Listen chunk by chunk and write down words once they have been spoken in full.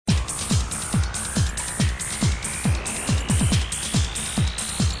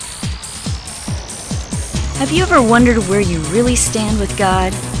Have you ever wondered where you really stand with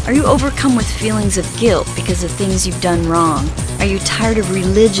God? Are you overcome with feelings of guilt because of things you've done wrong? Are you tired of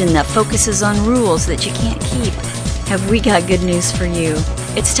religion that focuses on rules that you can't keep? Have we got good news for you?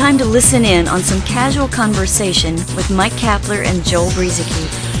 It's time to listen in on some casual conversation with Mike Kapler and Joel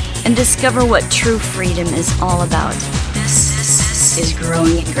Brueseke and discover what true freedom is all about. This is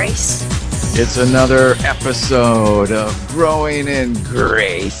Growing in Grace. It's another episode of Growing in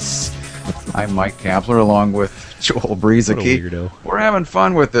Grace. I'm Mike Kapler along with Joel Brueseke. We're having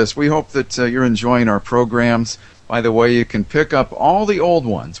fun with this. We hope that you're enjoying our programs. By the way, you can pick up all the old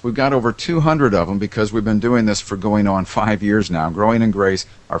ones. We've got over 200 of them because we've been doing this for going on 5 years now. Growing in Grace,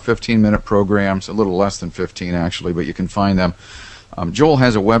 our 15-minute programs, a little less than 15 actually, but you can find them. Joel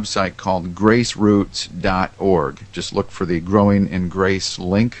has a website called graceroots.org. Just look for the Growing in Grace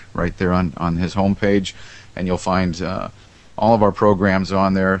link right there on his homepage, and you'll find all of our programs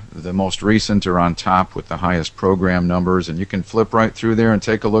on there. The most recent are on top with the highest program numbers, and you can flip right through there and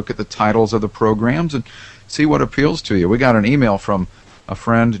take a look at the titles of the programs and see what appeals to you. We got an email from a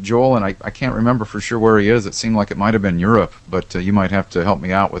friend, Joel, and I can't remember for sure where he is. It seemed like it might have been Europe, but you might have to help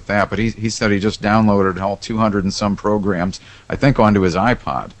me out with that. But he said he just downloaded all 200 and some programs, I think, onto his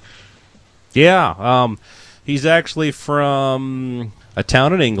iPod. Yeah, he's actually from a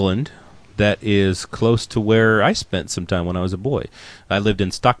town in England that is close to where I spent some time when I was a boy. I lived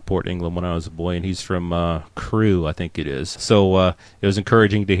in Stockport, England when I was a boy, and he's from Crewe, I think it is. So it was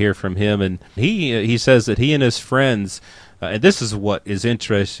encouraging to hear from him. And he says that he and his friends, and this is what is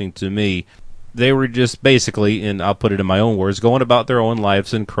interesting to me, they were just basically, and I'll put it in my own words, going about their own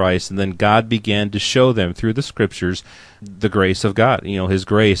lives in Christ, and then God began to show them through the Scriptures the grace of God, His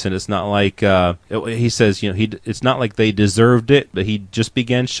grace. And it's not like, he says, it's not like they deserved it, but He just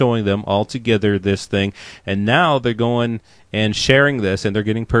began showing them all together this thing, and now they're going and sharing this, and they're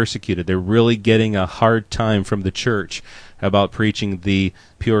getting persecuted. They're really getting a hard time from the church about preaching the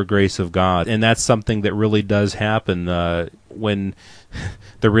pure grace of God. And that's something that really does happen when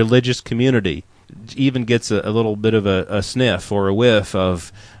the religious community even gets a little bit of a sniff or a whiff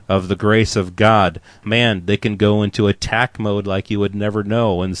of the grace of God. Man, they can go into attack mode like you would never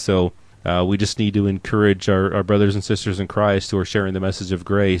know. And so we just need to encourage our brothers and sisters in Christ who are sharing the message of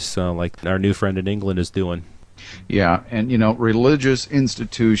grace, like our new friend in England is doing. Yeah, and religious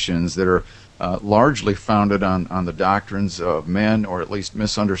institutions that are largely founded on the doctrines of men, or at least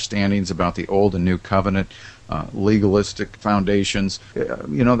misunderstandings about the Old and New Covenant, legalistic foundations.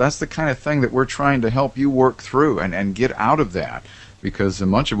 That's the kind of thing that we're trying to help you work through and get out of that, because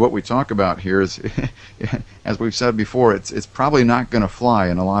much of what we talk about here is, as we've said before, it's probably not going to fly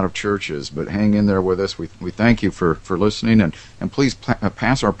in a lot of churches, but hang in there with us. We thank you for listening, and please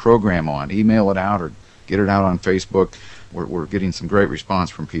pass our program on, email it out, or get it out on Facebook. We're getting some great response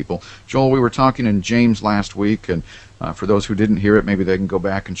from people. Joel, we were talking in James last week, and for those who didn't hear it, maybe they can go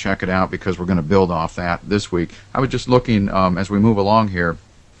back and check it out, because we're going to build off that this week. I was just looking as we move along here.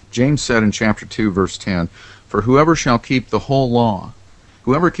 James said in chapter 2, verse 10, "For whoever shall keep the whole law,"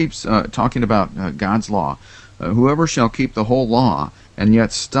 whoever keeps talking about God's law, "whoever shall keep the whole law and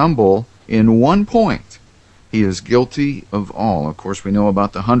yet stumble in one point, he is guilty of all." Of course, we know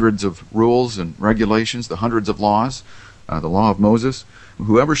about the hundreds of rules and regulations, the hundreds of laws, the law of Moses.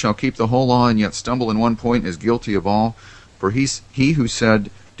 "Whoever shall keep the whole law and yet stumble in one point is guilty of all. For he who said,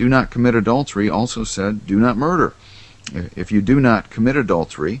 'Do not commit adultery,' also said, 'Do not murder.' If you do not commit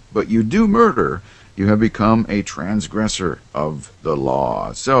adultery, but you do murder, you have become a transgressor of the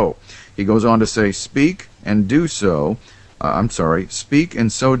law." So he goes on to say, "Speak and do so. Speak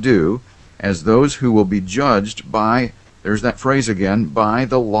and so do, as those who will be judged by," there's that phrase again, "by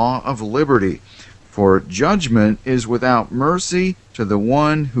the law of liberty. For judgment is without mercy to the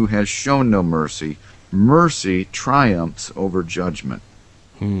one who has shown no mercy. Mercy triumphs over judgment."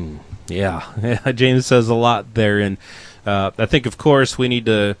 Yeah, James says a lot there, and I think, of course, we need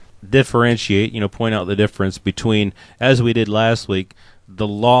to differentiate, point out the difference between, as we did last week, the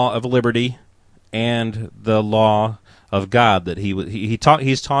law of liberty and the law of God. That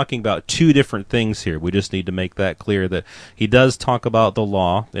he's talking about two different things here. We just need to make that clear, that he does talk about the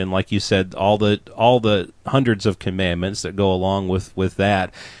law, and like you said, all the hundreds of commandments that go along with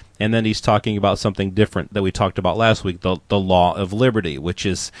that. And then he's talking about something different that we talked about last week, the law of liberty, which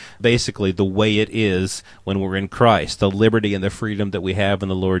is basically the way it is when we're in Christ, the liberty and the freedom that we have in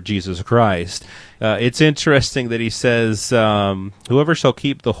the Lord Jesus Christ. It's interesting that he says, "Whoever shall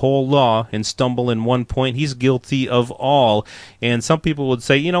keep the whole law and stumble in one point, he's guilty of all." And some people would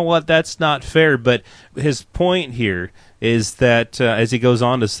say, you know what, that's not fair. But his point here is that, as he goes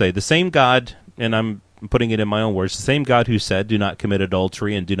on to say, the same God, and I'm putting it in my own words, the same God who said, "Do not commit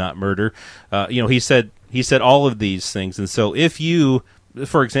adultery and do not murder," he said he said all of these things. And so if you,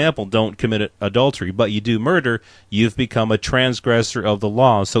 for example, don't commit adultery, but you do murder, you've become a transgressor of the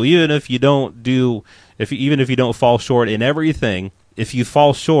law. So even if you don't fall short in everything, if you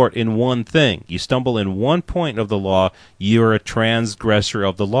fall short in one thing, you stumble in one point of the law, you're a transgressor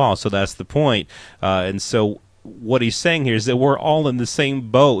of the law. So that's the point. And so what he's saying here is that we're all in the same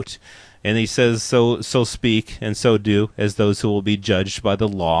boat. And he says, so speak and so do as those who will be judged by the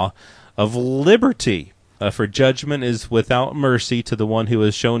law of liberty. For judgment is without mercy to the one who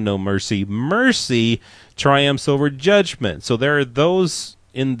has shown no mercy. Mercy triumphs over judgment. So there are those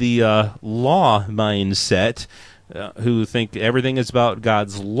in the law mindset who think everything is about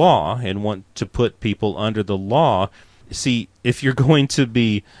God's law and want to put people under the law. See, if you're going to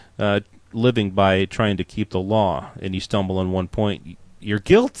be living by trying to keep the law and you stumble on one point, you're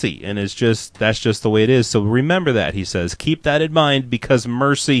guilty, and that's just the way it is. So remember that, he says. Keep that in mind, because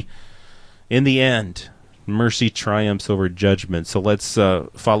mercy, in the end, mercy triumphs over judgment. So let's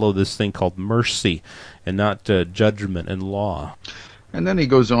follow this thing called mercy and not judgment and law. And then he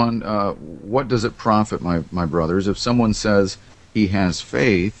goes on, what does it profit, my brothers, if someone says he has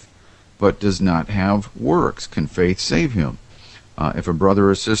faith but does not have works? Can faith save him? If a brother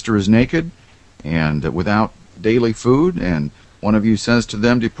or sister is naked and without daily food, and one of you says to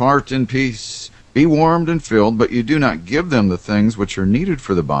them, depart in peace, be warmed and filled, but you do not give them the things which are needed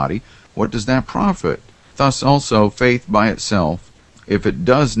for the body, what does that profit? Thus also faith by itself, if it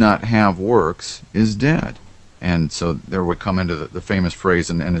does not have works, is dead. And so there would come into the famous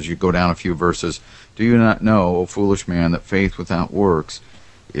phrase, and as you go down a few verses, do you not know, O foolish man, that faith without works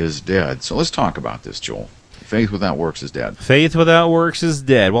is dead? So let's talk about this, Joel. Faith without works is dead. Faith without works is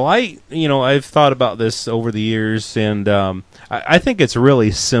dead. Well, I've thought about this over the years, and I think it's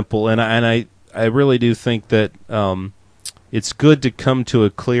really simple, and I really do think that it's good to come to a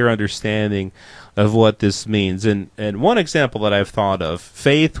clear understanding of what this means. And one example that I've thought of,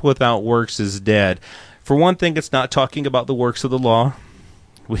 faith without works is dead. For one thing, it's not talking about the works of the law.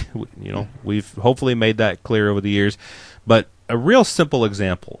 We've hopefully made that clear over the years. But a real simple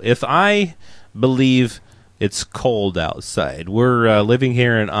example, if I believe it's cold outside. We're living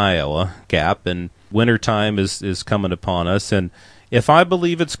here in Iowa, Gap, and wintertime is coming upon us. And if I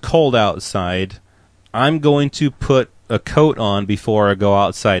believe it's cold outside, I'm going to put a coat on before I go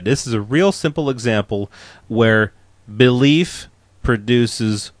outside. This is a real simple example where belief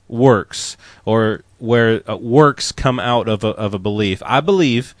produces works, or where works come out of a belief. I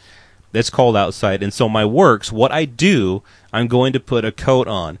believe it's cold outside, and so my works, what I do, I'm going to put a coat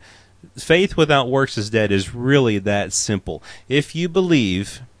on. Faith without works is dead is really that simple. If you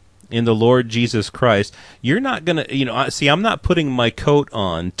believe in the Lord Jesus Christ, you're not going to, I'm not putting my coat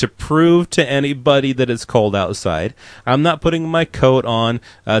on to prove to anybody that it's cold outside. I'm not putting my coat on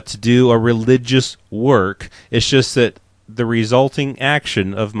to do a religious work. It's just that the resulting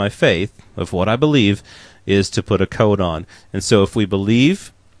action of my faith, of what I believe, is to put a coat on. And so if we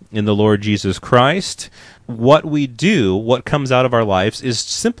believe in the Lord Jesus Christ, what we do, what comes out of our lives, is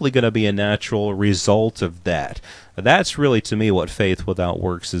simply going to be a natural result of that. That's really, to me, what faith without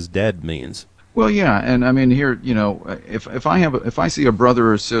works is dead means. Well, yeah, and I mean here, if I see a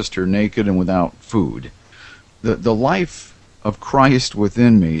brother or sister naked and without food, the life of Christ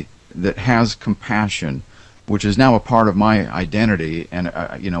within me that has compassion, which is now a part of my identity, and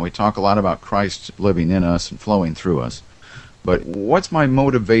we talk a lot about Christ living in us and flowing through us. But what's my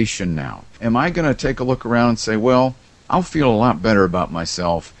motivation now? Am I going to take a look around and say, well, I'll feel a lot better about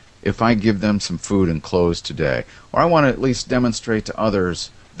myself if I give them some food and clothes today? Or I want to at least demonstrate to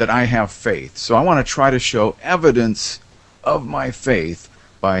others that I have faith. So I want to try to show evidence of my faith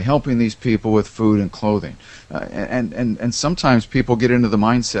by helping these people with food and clothing. And sometimes people get into the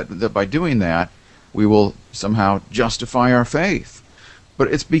mindset that by doing that, we will somehow justify our faith.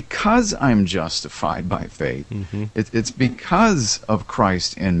 But it's because I'm justified by faith. Mm-hmm. It's because of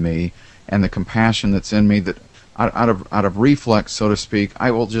Christ in me and the compassion that's in me that out of reflex, so to speak, I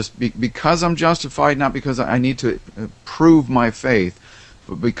will just be, because I'm justified, not because I need to prove my faith,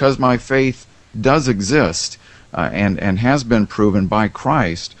 but because my faith does exist and has been proven by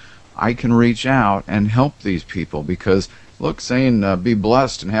Christ, I can reach out and help these people. Because, look, saying be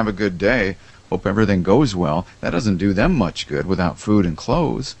blessed and have a good day, hope everything goes well, that doesn't do them much good without food and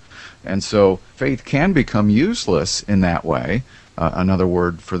clothes. And so faith can become useless in that way. Another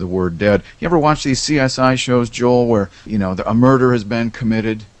word for the word dead. You ever watch these CSI shows, Joel, where a murder has been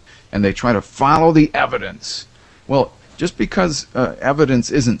committed and they try to follow the evidence? Well, just because evidence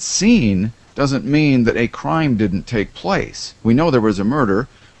isn't seen doesn't mean that a crime didn't take place. We know there was a murder.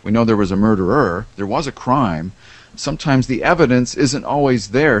 We know there was a murderer. There was a crime. Sometimes the evidence isn't always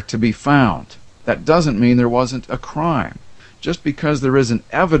there to be found. that doesn't mean there wasn't a crime. Just because there isn't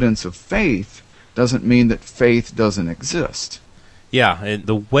evidence of faith doesn't mean that faith doesn't exist. Yeah, and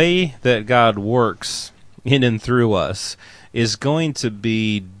the way that God works in and through us is going to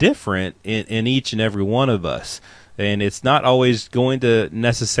be different in each and every one of us. And it's not always going to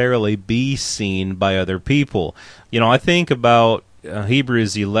necessarily be seen by other people. I think about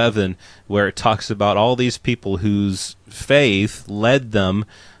Hebrews 11, where it talks about all these people whose faith led them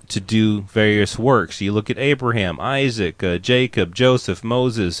to do various works. You look at Abraham, Isaac, Jacob, Joseph,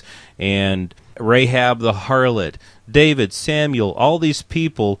 Moses, and Rahab the harlot, David, Samuel, all these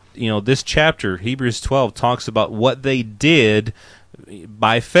people. This chapter, Hebrews 12, talks about what they did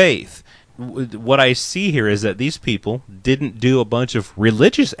by faith. What I see here is that these people didn't do a bunch of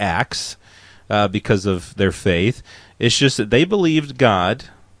religious acts because of their faith. It's just that they believed God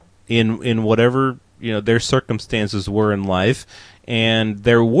in whatever their circumstances were in life, and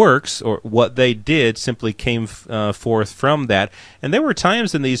their works, or what they did, simply came forth from that. And there were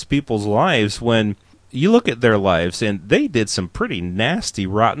times in these people's lives when you look at their lives, and they did some pretty nasty,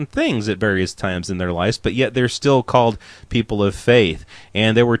 rotten things at various times in their lives, but yet they're still called people of faith.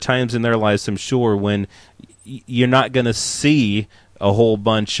 And there were times in their lives, I'm sure, when you're not going to see a whole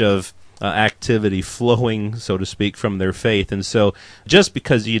bunch of activity flowing, so to speak, from their faith. And so just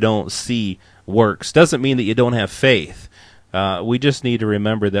because you don't see works doesn't mean that you don't have faith. We just need to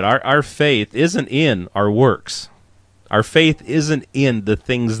remember that our faith isn't in our works. Our faith isn't in the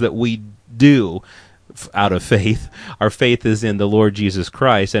things that we do out of faith. Our faith is in the Lord Jesus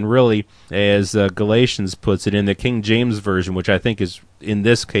Christ. And really, as Galatians puts it in the King James Version, which I think is, in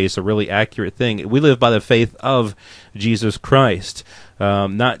this case, a really accurate thing, we live by the faith of Jesus Christ.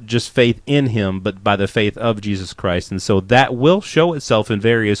 Not just faith in Him, but by the faith of Jesus Christ. And so that will show itself in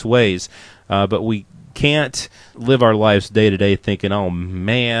various ways. But we can't live our lives day to day thinking, oh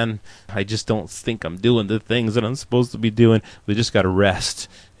man, I just don't think I'm doing the things that I'm supposed to be doing. We just got to rest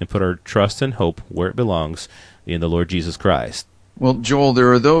and put our trust and hope where it belongs, in the Lord Jesus Christ. Well, Joel,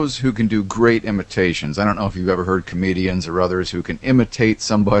 there are those who can do great imitations. I don't know if you've ever heard comedians or others who can imitate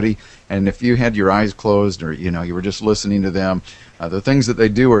somebody, and if you had your eyes closed, or you were just listening to them, the things that they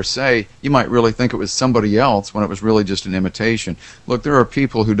do or say, you might really think it was somebody else when it was really just an imitation. Look, there are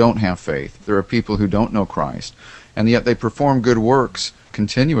people who don't have faith. There are people who don't know Christ, and yet they perform good works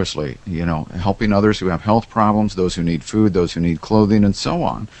continuously, helping others who have health problems, those who need food, those who need clothing, and so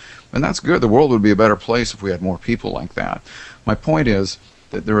on. And that's good. The world would be a better place if we had more people like that. My point is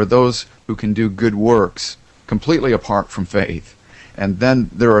that there are those who can do good works completely apart from faith. And then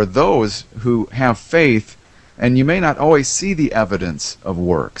there are those who have faith, and you may not always see the evidence of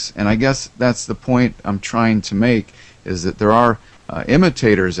works. And I guess that's the point I'm trying to make, is that there are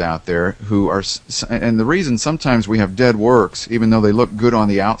imitators out there who are, and the reason sometimes we have dead works, even though they look good on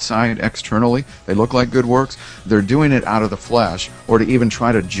the outside, externally, they look like good works, they're doing it out of the flesh, or to even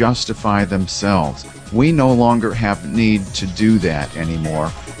try to justify themselves. We no longer have need to do that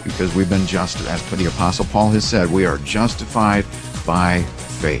anymore, because we've been justified, as the Apostle Paul has said, we are justified by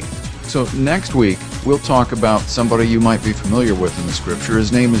faith. So next week, we'll talk about somebody you might be familiar with in the Scripture.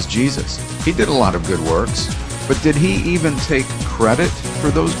 His name is Jesus. He did a lot of good works, but did he even take credit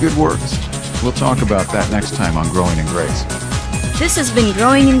for those good works? We'll talk about that next time on Growing in Grace. This has been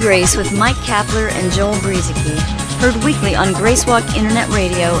Growing in Grace with Mike Kapler and Joel Brizicki, heard weekly on Gracewalk Internet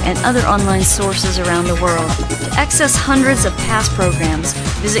Radio and other online sources around the world. To access hundreds of past programs,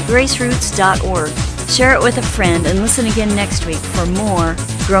 visit graceroots.org. Share it with a friend and listen again next week for more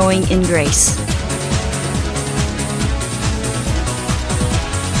Growing in Grace.